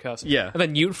Kedavra curse. yeah. And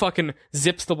then Newt fucking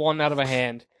zips the wand out of her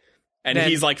hand. and then-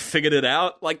 he's like figured it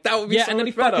out. Like that would be Yeah, so and then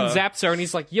he much better. fucking zaps her, and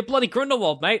he's like, "You bloody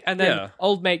Grindelwald, mate!" And then Yeah.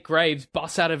 old mate Graves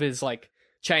busts out of his like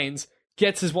chains,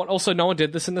 gets his wand. Also, no one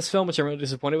did this in this film, which I'm really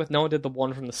disappointed with. No one did the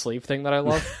one from the sleeve thing that I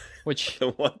love, which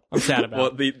What? I'm sad about.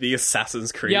 What the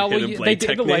Assassin's Creed yeah, well, hidden they blade did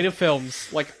technique? the later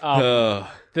films like Ugh.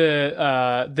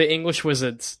 the English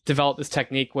wizards developed this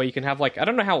technique where you can have like I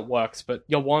don't know how it works, but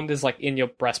your wand is like in your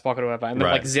breast pocket or whatever, and then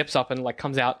Right. like zips up and like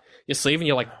comes out your sleeve, and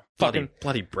you're like fucking.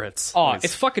 bloody Brits. Oh, Yes.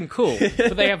 it's fucking cool.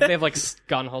 But they have like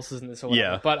gun holsters in this or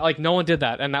whatever. Yeah. But like no one did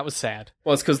that, and that was sad.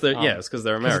 well, it's because they're Um, it's because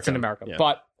they're 'Cause American. it's in America. Yeah.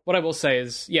 But what I will say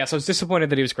is, yes, I was disappointed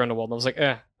that he was Grindelwald. And I was like,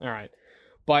 all right.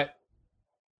 But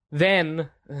then,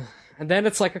 and then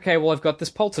it's like, okay, well, I've got this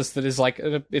poultice that is like,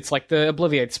 it's like the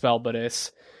Obliviate spell, but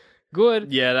it's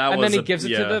good. yeah, that And was then he gives it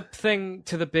to the thing,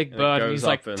 to the big bird, and goes he's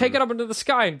like, up and- take it up into the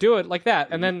sky and do it like that.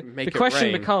 And then Make the it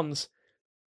question rain. becomes,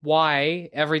 why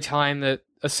every time that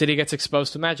a city gets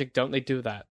exposed to magic, don't they do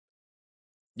that?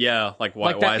 yeah, like why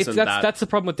Like that, why it's, isn't that's, that? that's the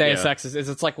problem with Deus Yeah. Ex is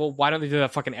it's like, well, why don't they do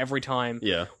that fucking every time?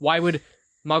 yeah, Why would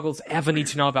Muggles ever need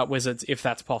to know about wizards if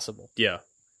that's possible? yeah.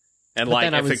 And But like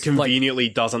then I if was, it conveniently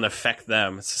doesn't affect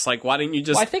them, it's just like why didn't you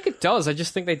just? Well, I think it does. I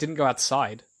just think they didn't go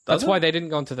outside. That's Does it? why they didn't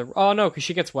go into the. Oh no, because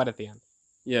she gets wet at the end.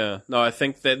 Yeah, no, I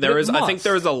think that But there it is. I think must.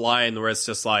 there is a line where it's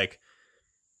just like,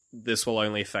 this will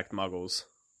only affect Muggles.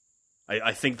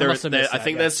 I think I must have missed I that,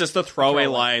 think yeah. there's just a throwaway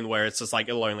Throwaway. line where it's just like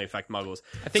it'll only affect Muggles.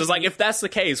 I So think it's like if that's the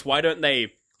case, why don't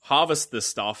they harvest this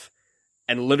stuff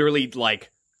and literally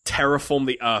like terraform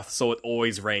the Earth so it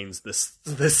always rains this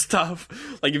stuff?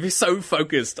 Like if you're so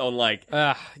focused on like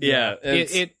Yeah,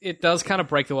 it's- it does kind of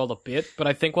break the world a bit, but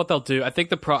I think what they'll do, I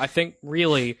think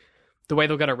really the way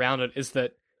they'll get around it is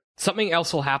that something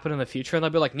else will happen in the future, and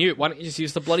they'll be like, Newt, why don't you just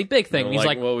use the bloody big thing? And he's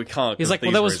like, well, we can't. he's 'cause like, well,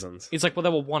 these there was, reasons. he's like, well,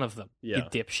 there were one of them. Yeah. You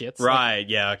dipshits. Like, Right?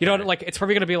 Yeah. you know, okay. like it's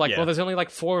probably going to be like, Yeah. well, there's only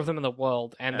like 4 of them in the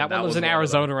world, and that one was lives in one of them.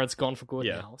 Arizona, and it's gone for good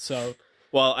Yeah. now. So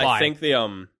Well, I Why? think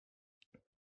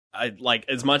I like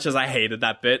as much as I hated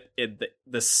that bit,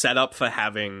 the setup for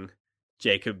having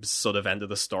Jacob's sort of end of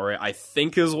the story, I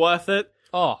think is worth it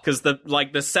because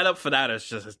the setup for that is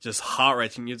just heart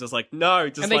wrenching. You're just like no,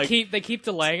 just and like they keep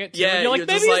delaying it. Too. Yeah, and you're like you're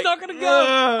maybe just he's like, not going to go.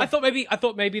 "Ugh." I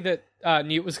thought maybe that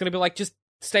Newt was going to be like, just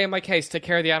stay in my case, take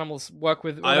care of the animals, work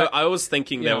with. I was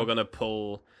thinking they Yeah. were gonna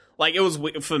pull like it was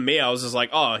for me. I was just like,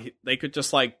 oh, they could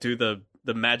just like do the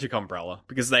magic umbrella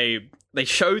because they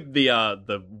showed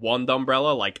the wand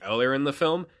umbrella like earlier in the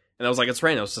film, and I was like, it's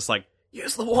rain. I was just like,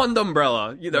 use the wand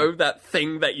umbrella, you know, that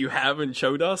thing that you have and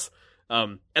showed us.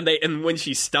 And when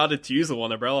she started to use the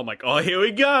wand umbrella, I'm like, oh, here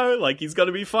we go. Like he's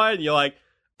gonna be fine. And you're like,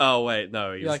 oh wait,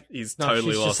 no, You're like, he's no,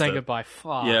 totally she's lost just saying it. goodbye.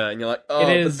 Fuck. Yeah, and you're like, oh,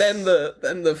 It is- but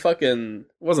then the fucking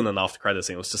it wasn't an after credit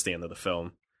scene. It was just the end of the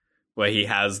film where he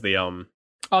has the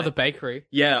Oh, the bakery.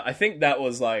 Yeah, I think that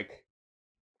was like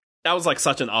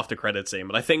such an after credit scene,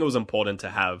 but I think it was important to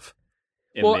have.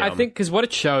 Well, I think because what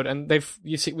it showed, and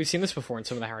we've seen this before in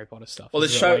some of the Harry Potter stuff. well, it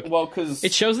is that, showed like, well because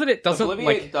it shows that it doesn't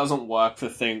like. doesn't work for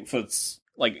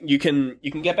like you can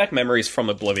get back memories from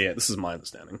Obliviate. This is my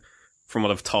understanding from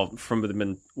what I've told from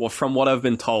what I've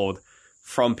been told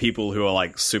from people who are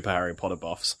like super Harry Potter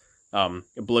buffs.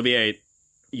 Obliviate,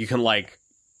 you can like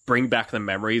bring back the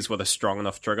memories with a strong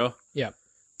enough trigger. Yeah.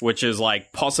 Which is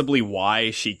like possibly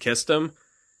why she kissed him.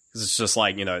 Because it's just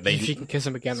like, you know, If she can kiss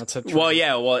him again, that's a. well,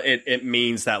 yeah, well, it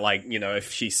means that, like, you know, if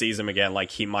she sees him again,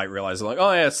 like, he might realize, like, oh,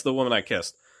 yeah, it's the woman I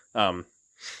kissed.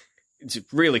 It's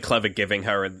really clever giving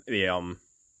her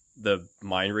the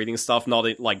mind reading stuff,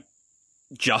 not like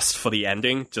just for the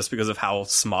ending, just because of how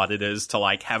smart it is to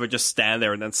like have it just stand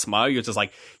there and then smile. You're just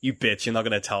like, you bitch, you're not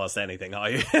going to tell us anything, are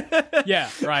you? Yeah,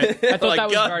 right. I thought Like, that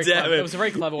was God very damn clever. it. It was a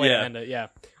very clever way Yeah. to end it, yeah.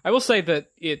 I will say that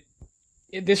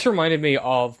this reminded me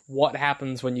of what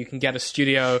happens when you can get a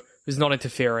studio who's not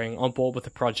interfering on board with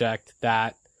a project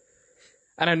that...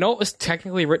 And I know it was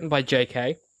technically written by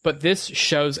JK, but this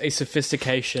shows a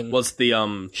sophistication Was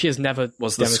the she has never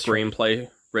demonstrated. screenplay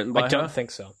written by I don't her?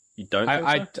 think so. You don't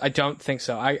think so? I don't think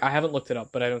so. I haven't looked it up,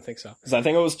 but I don't think so. Because I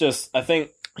think it was just,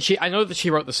 I know that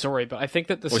she wrote the story, but I think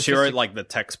that she wrote like the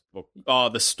textbook. Oh,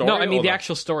 the story? No, I mean or the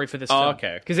actual story for this Oh, film.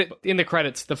 okay. Because in the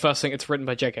credits, the first thing, it's written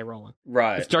by J.K. Rowling.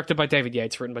 Right. It's directed by David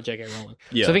Yates, written by J.K. Rowling.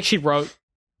 Yeah. So I think she wrote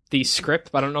the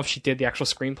script, but I don't know if she did the actual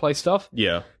screenplay stuff.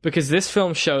 Yeah. Because this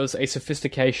film shows a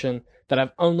sophistication that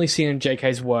I've only seen in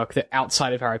J.K.'s work that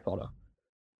outside of Harry Potter.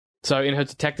 So in her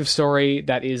detective story,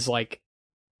 that is like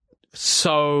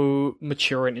so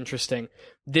mature and interesting.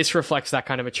 This reflects that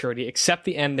kind of maturity, except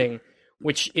the ending,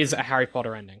 which is a Harry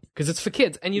Potter ending. Because it's for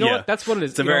kids. And you know Yeah. what? That's what it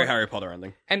is. It's a You know very what? Harry Potter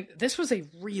ending. And this was a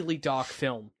really dark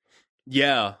film.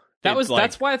 Yeah.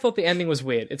 That's why I thought the ending was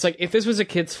weird. It's like, if this was a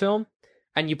kid's film,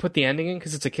 and you put the ending in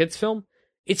because it's a kid's film,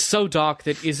 it's so dark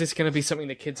that is this going to be something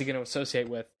that kids are going to associate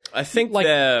with? I think Like,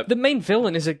 they're... the main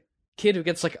villain is a kid who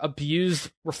gets, like, abused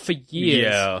for years.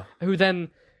 Yeah. Who then,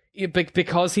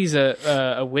 because he's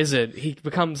a wizard, he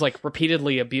becomes, like,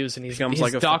 repeatedly abused, and he's Becomes his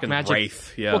like a dark fucking magic.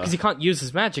 wraith. Yeah. Well, because he can't use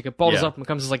his magic. It bottles Yeah. up and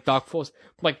becomes this, like, dark force.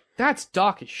 Like, that's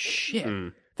dark as shit.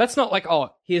 Mm. That's not like,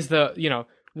 oh, here's the,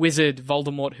 wizard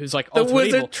Voldemort who's, like, The ultimate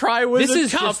wizard evil. tri-wizard This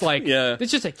is cup. just like, Yeah.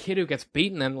 this is just a kid who gets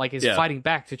beaten and, like, is Yeah. fighting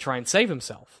back to try and save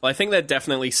himself. Well, I think they're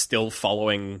definitely still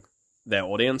following their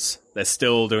audience. They're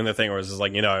still doing the thing where it's just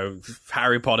like,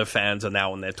 Harry Potter fans are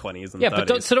now in their 20s and Yeah,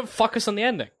 30s. but don't fuck us on the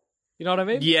ending. You know what I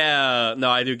mean? Yeah, no,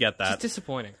 I do get It's that.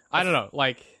 disappointing. I don't know.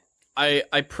 Like,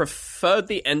 I preferred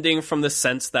the ending from the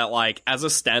sense that, like, as a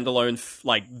standalone,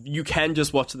 you can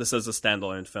just watch this as a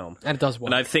standalone film. and it does work.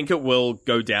 And I think it will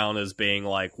go down as being,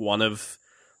 like, one of,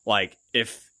 like,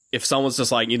 if someone's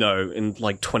just, like, in,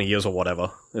 like, 20 years or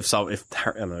whatever, if I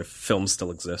don't know, if films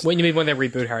still exist. What you mean when they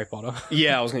reboot Harry Potter?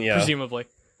 Yeah, I was gonna, yeah. Presumably.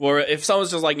 Or if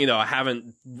someone's just like, I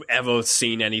haven't ever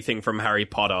seen anything from Harry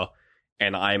Potter,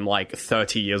 and I'm like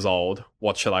 30 years old,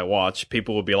 what should I watch?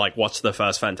 People will be like, watch the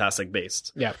first Fantastic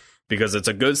Beasts. Yeah. Because it's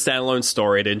a good standalone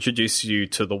story to introduce you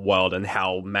to the world and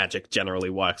how magic generally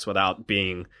works without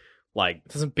being like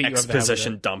It doesn't beat you over the head with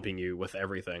exposition it. dumping you with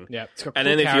everything. Yeah. It's got And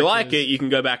cool then if you like characters. it, you can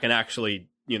go back and actually,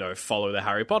 follow the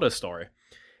Harry Potter story.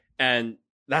 And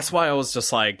that's why I was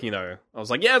just like, I was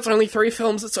like, yeah, it's only 3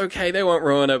 films, it's okay, they won't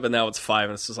ruin it, but now it's 5,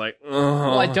 and it's just like,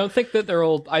 Well, I don't think that they're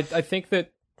all... I think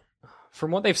that,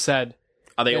 from what they've said,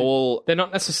 Are they all... they're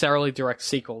not necessarily direct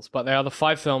sequels, but they are the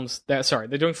 5 films... They're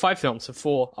doing 5 films, so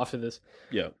 4 after this,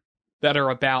 Yeah. that are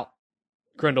about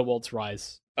Grindelwald's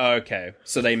rise. Okay,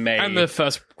 so they may... And the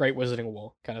first Great Wizarding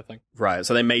War kind of thing. Right,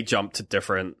 so they may jump to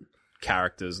different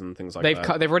characters and things like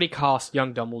that. They've already cast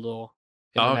young Dumbledore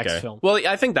in the next film. Well,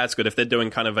 I think that's good if they're doing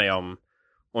kind of a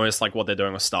almost like what they're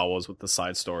doing with Star Wars with the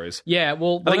side stories. Yeah,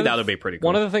 well, I think that would be pretty cool.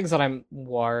 One of the things that I'm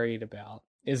worried about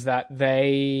is that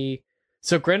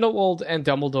so Grindelwald and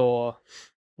Dumbledore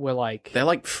were like They're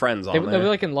like friends, they aren't they? were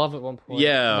like in love at one point.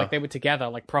 Yeah. like they were together,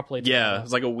 like properly Yeah, together.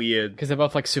 it's like a weird... Because they're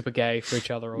both like super gay for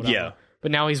each other or whatever. Yeah.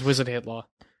 But now he's Wizard Hitler.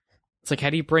 It's like,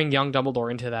 how do you bring young Dumbledore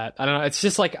into that? I don't know. It's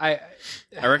just like I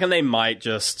reckon they might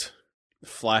just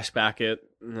flashback it.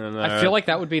 No. I feel like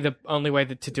that would be the only way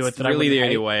to do it. It's That really I the would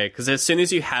only hate. way, because as soon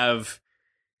as you have...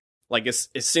 Like, as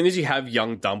soon as you have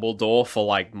young Dumbledore for,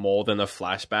 like, more than a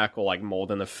flashback or, like, more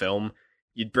than a film,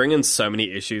 you'd bring in so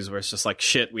many issues where it's just like,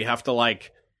 shit, we have to,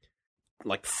 like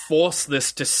force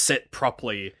this to sit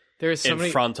properly There is so in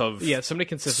many, front of so many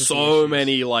consistency so issues.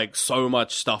 many, like, so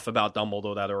much stuff about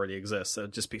Dumbledore that already exists.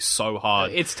 It'd just be so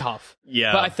hard. It's tough.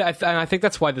 Yeah. But I think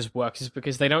that's why this works, is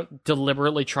because they don't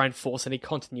deliberately try and force any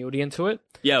continuity into it.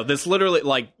 Yeah, there's literally,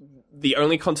 like, the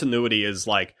only continuity is,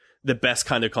 like, the best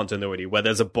kind of continuity, where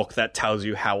there's a book that tells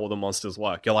you how all the monsters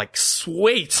work. You're like,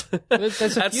 sweet! There's a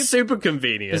That's few- super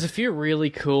convenient. There's a few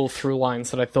really cool through lines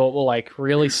that I thought were like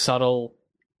really subtle,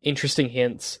 interesting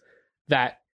hints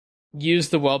that use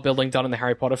the world building done in the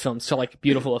Harry Potter films to like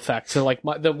beautiful effect. So like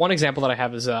the one example that I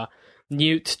have is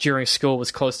Newt during school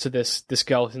was close to this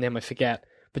girl whose name I forget,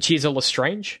 but she's a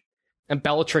Lestrange, and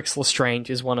Bellatrix Lestrange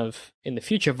is one of, in the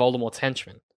future, Voldemort's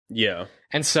henchmen. Yeah.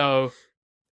 And so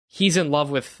he's in love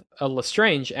with a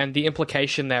Lestrange, and the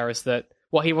implication there is that,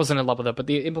 well, he wasn't in love with her, but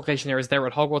the implication there is they were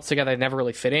at Hogwarts together, they never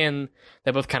really fit in,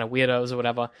 they're both kind of weirdos or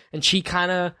whatever, and she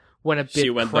kind of went a bit She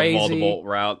went crazy. the Voldemort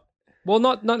route. Well,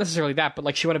 not necessarily that, but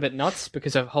like she went a bit nuts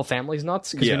because her whole family's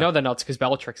nuts. Because Yeah. we know they're nuts because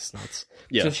Bellatrix is nuts.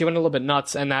 Yeah. So she went a little bit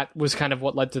nuts, and that was kind of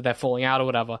what led to their falling out or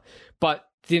whatever. But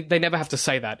they never have to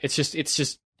say that. It's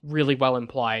just really well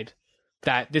implied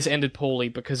that this ended poorly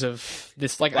because of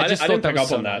this. Like I just I thought didn't that pick was up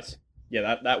so on that. nice.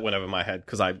 Yeah, that went over my head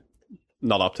because I'm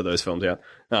not up to those films yet.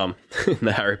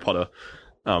 The Harry Potter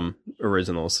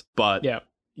originals, but Yeah.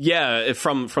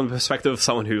 from the perspective of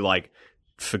someone who like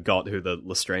forgot who the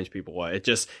Lestrange people were, it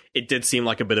did seem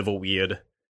like a bit of a weird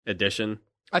addition.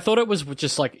 I thought it was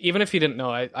just like, even if you didn't know,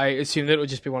 I assumed that it would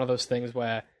just be one of those things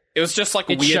where It was just like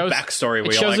a It weird shows- backstory it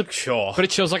where you're shows like, a- sure. but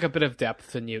it shows like a bit of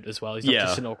depth to Newt as well. He's not Yeah.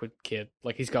 just an awkward kid.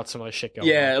 Like he's got some other shit going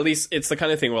Yeah, on. at least it's the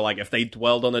kind of thing where like if they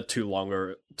dwelled on it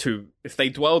if they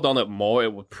dwelled on it more,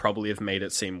 it would probably have made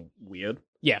it seem weird.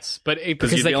 Yes, but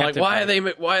Because you'd they be kept like, it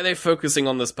vague. why are they focusing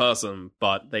on this person?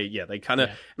 But they kind of,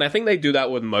 Yeah. and I think they do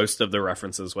that with most of the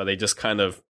references where they just kind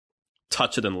of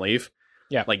touch it and leave.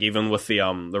 Yeah. Like even with the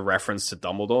reference to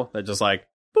Dumbledore, they're just like,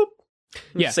 boop,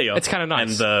 Yeah, see ya. it's kind of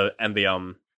nice. And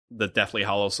the Deathly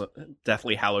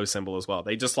Hallow symbol as well.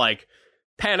 They just like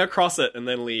pan across it and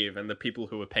then leave, and the people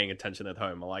who are paying attention at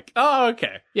home are like, oh,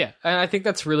 okay, Yeah, and I think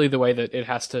that's really the way that it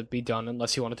has to be done,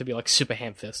 unless you want it to be like super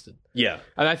ham-fisted. yeah,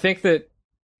 And I think that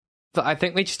I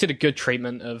think they just did a good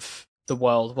treatment of the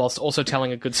world whilst also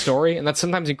telling a good story, and that's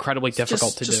sometimes incredibly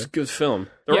difficult to just do. a good film.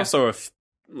 They're Yeah. also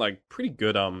like pretty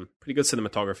good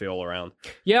cinematography all around.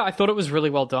 Yeah, I thought it was really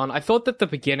well done. I thought that the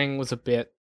beginning was a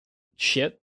bit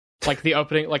shit, like the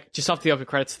opening, like just after the opening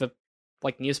credits, the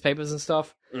like newspapers and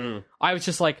stuff. I was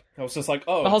just like, I was just like,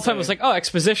 oh, the whole time I was like, oh,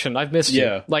 exposition, I've missed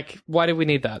Yeah. you. Like, why do we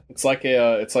need that? it's like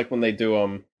when they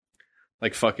do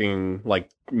like fucking like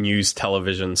news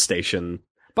television station.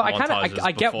 But I kind montages of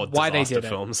I get before why they disaster did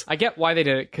films. it. I get why they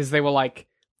did it because they were like,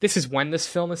 this is when this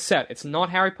film is set. It's not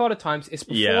Harry Potter times. It's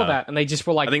before Yeah. that, and they just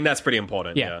were like, I think that's pretty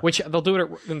important. yeah, which they'll do it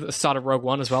in the start of Rogue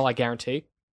One as well. I guarantee,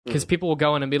 because people will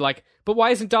go in and be like, but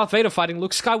why isn't Darth Vader fighting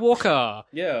Luke Skywalker?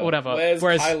 yeah, or whatever. Whereas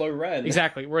Whereas- Kylo Ren?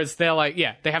 Exactly. Whereas they're like,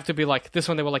 yeah, they have to be like this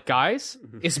one. They were like, guys,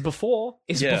 it's before,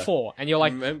 Yeah. before, and you're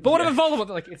like, Remember- but what about Voldemort?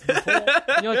 They're like, it's before.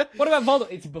 And you're like, what about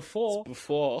Voldemort? It's before.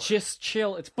 Before. Just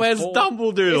chill. It's before. Where's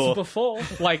Dumbledore? It's before.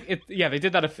 Like, it. Yeah, they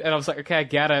did that, and I was like, okay, I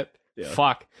get it. Yeah.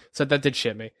 Fuck. So that did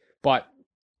shit me, but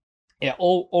yeah,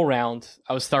 all round,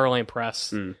 I was thoroughly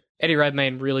impressed. Eddie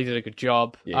Redmayne really did a good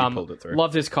job. Yeah, he pulled it through.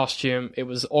 Loved his costume. It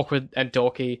was awkward and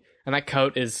dorky, and that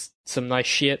coat is some nice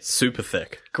shit. Super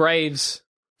thick. Graves,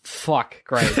 fuck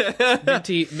Graves.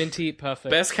 minty, perfect.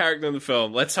 Best character in the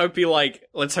film. Let's hope they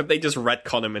just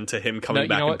retcon him into him coming No, you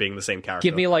back know and what? being the same character.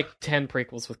 Give me like 10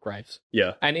 prequels with Graves,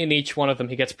 yeah. and in each one of them,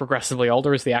 he gets progressively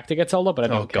older as the actor gets older. But I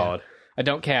don't Oh care. god. I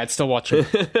don't care. I'd still watch it.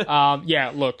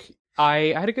 Yeah, look,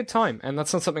 I had a good time, and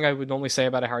that's not something I would normally say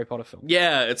about a Harry Potter film.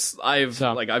 Yeah, I've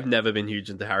So- never been huge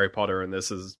into Harry Potter, and this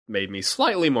has made me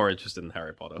slightly more interested in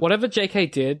Harry Potter. Whatever J.K.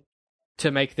 did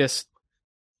to make this,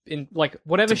 in like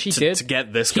whatever she did to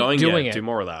get this keep going, doing yeah, it. do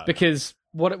more of that. because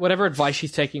whatever advice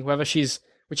she's taking,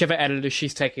 whichever editor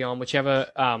she's taking on, whichever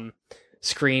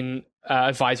screen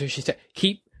advisor she's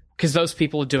keep, because those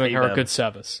people are doing Pay her a them. good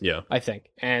service. Yeah. I think,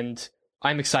 and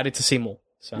I'm excited to see more.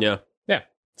 So Yeah.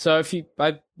 So if you,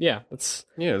 it's Yeah, it's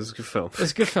a good film. a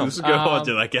good film. It's a good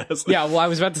budget, I guess. Yeah, well, I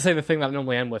was about to say the thing that I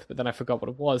normally end with, but then I forgot what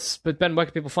it was. But Ben, where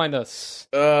can people find us?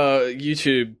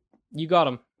 YouTube, You got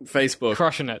them, Facebook,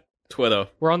 crushing it. Twitter.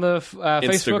 We're on the Facebook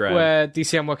Instagram. where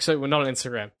DCM Works. So we're not on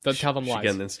Instagram. Don't tell them Should lies.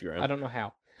 get an Instagram. I don't know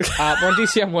how. We're on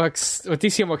DCM Works. We're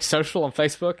DCM Works Social on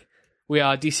Facebook. We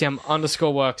are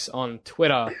DCM_Works on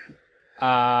Twitter.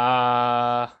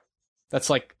 That's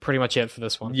like pretty much it for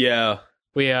this one. Yeah.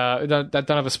 We don't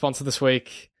have a sponsor this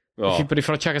week. Oh. But if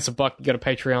you want to check us a buck, you go to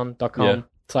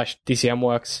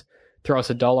patreon.com/DCMWorks. Throw us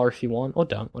 $1 if you want, or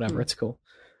don't, whatever. It's cool.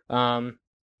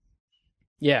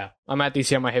 Yeah, I'm at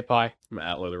DCM My Hit Pie. I'm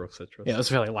at Loader of Citrus. Yeah, it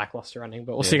was really lackluster ending,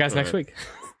 but we'll see you guys next week.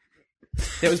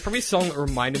 Yeah, it was probably a song that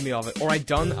reminded me of it, or I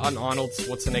done an Arnold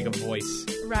Schwarzenegger voice.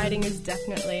 Writing is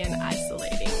definitely an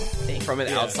isolating thing. From an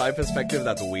outside perspective,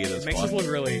 that's weird as It makes fuck. us look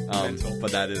really mental.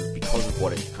 But that is because of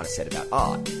what it kind of said about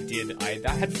art. I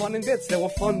had fun in bits. There were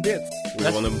fun bits.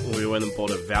 We went and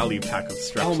bought a value pack of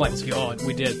straps. Oh my god,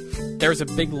 we did. There's a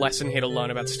big lesson here to learn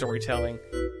about storytelling.